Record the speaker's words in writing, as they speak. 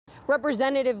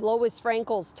Representative Lois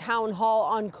Frankel's town hall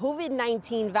on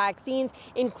COVID-19 vaccines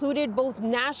included both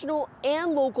national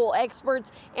and local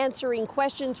experts answering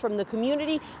questions from the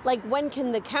community, like when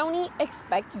can the county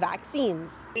expect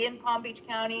vaccines? We in Palm Beach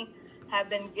County have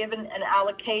been given an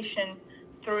allocation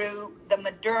through the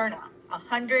Moderna.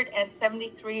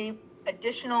 173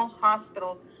 additional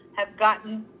hospitals have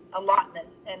gotten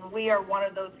allotments, and we are one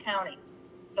of those counties.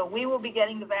 So we will be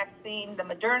getting the vaccine, the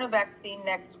Moderna vaccine,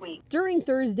 next week. During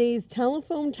Thursday's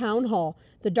telephone town hall,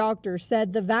 the doctor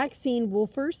said the vaccine will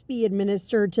first be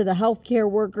administered to the healthcare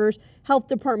workers, health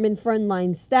department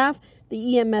frontline staff,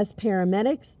 the EMS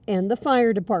paramedics, and the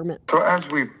fire department. So as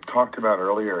we talked about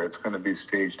earlier, it's going to be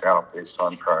staged out based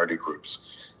on priority groups.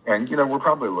 And, we're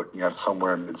probably looking at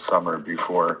somewhere in midsummer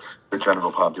before the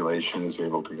general population is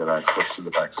able to get access to the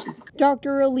vaccine.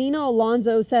 Dr. Alina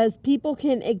Alonso says people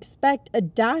can expect a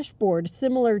dashboard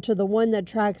similar to the one that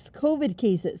tracks COVID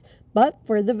cases, but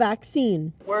for the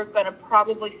vaccine. We're going to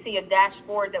probably see a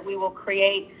dashboard that we will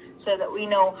create so that we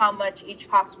know how much each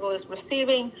hospital is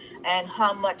receiving and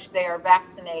how much they are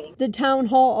vaccinating. The town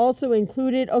hall also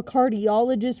included a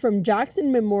cardiologist from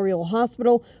Jackson Memorial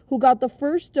Hospital who got the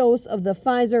first dose of the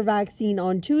Pfizer vaccine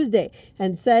on Tuesday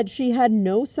and said she had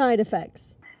no side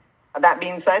effects. That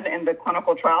being said, in the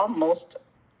clinical trial, most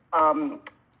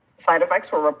side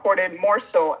effects were reported more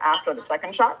so after the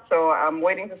second shot. So I'm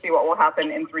waiting to see what will happen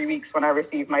in 3 weeks when I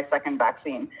receive my second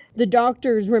vaccine. The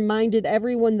doctors reminded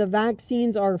everyone the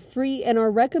vaccines are free and are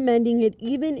recommending it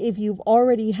even if you've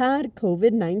already had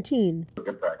COVID-19.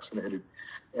 Get vaccinated.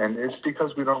 And it's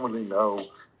because we don't really know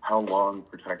how long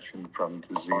protection from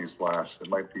disease lasts. It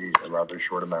might be a rather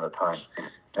short amount of time.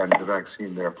 And the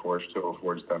vaccine, therefore, still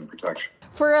affords them protection.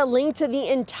 For a link to the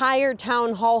entire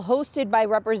town hall hosted by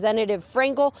Representative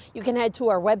Frankel, you can head to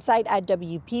our website at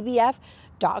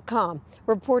WPBF.com.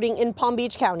 Reporting in Palm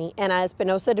Beach County, Anna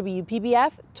Espinosa,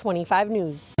 WPBF 25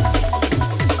 News.